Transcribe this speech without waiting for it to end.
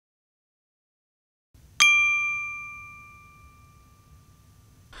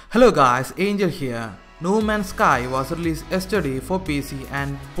Hello guys, Angel here. No Man's Sky was released yesterday for PC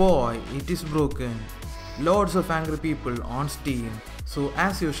and boy, it is broken. Loads of angry people on Steam. So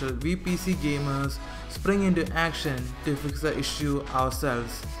as usual, we PC gamers spring into action to fix the issue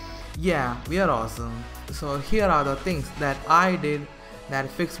ourselves. Yeah, we are awesome. So here are the things that I did that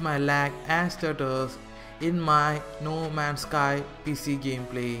fixed my lag and stutters in my No Man's Sky PC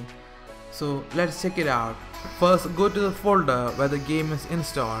gameplay. So let's check it out. First, go to the folder where the game is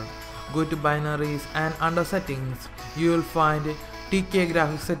installed. Go to binaries and under settings you will find TK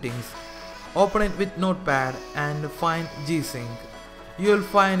graphics settings. Open it with notepad and find G-Sync. You will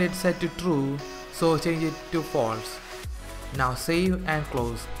find it set to true, so change it to false. Now save and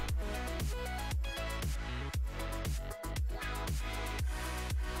close.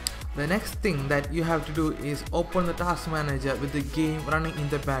 The next thing that you have to do is open the task manager with the game running in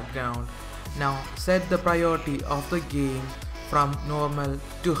the background. Now set the priority of the game from normal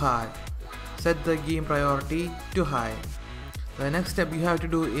to high. Set the game priority to high. The next step you have to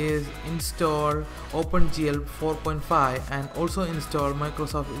do is install OpenGL 4.5 and also install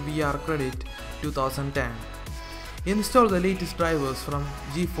Microsoft VR Credit 2010. Install the latest drivers from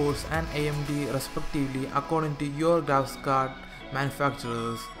GeForce and AMD respectively according to your graphics card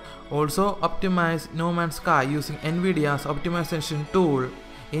manufacturers. Also optimize No Man's Sky using Nvidia's optimization tool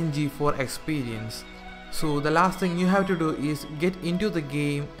in G4 Experience. So the last thing you have to do is get into the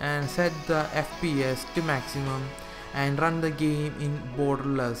game and set the FPS to maximum and run the game in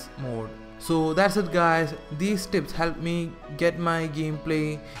borderless mode. So that's it guys, these tips help me get my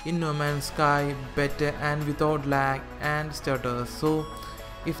gameplay in No Man's Sky better and without lag and stutters. So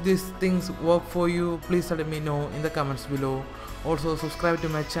if these things work for you, please let me know in the comments below. Also subscribe to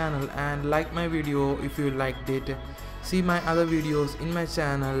my channel and like my video if you liked it. See my other videos in my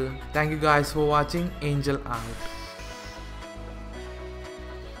channel. Thank you guys for watching. Angel out.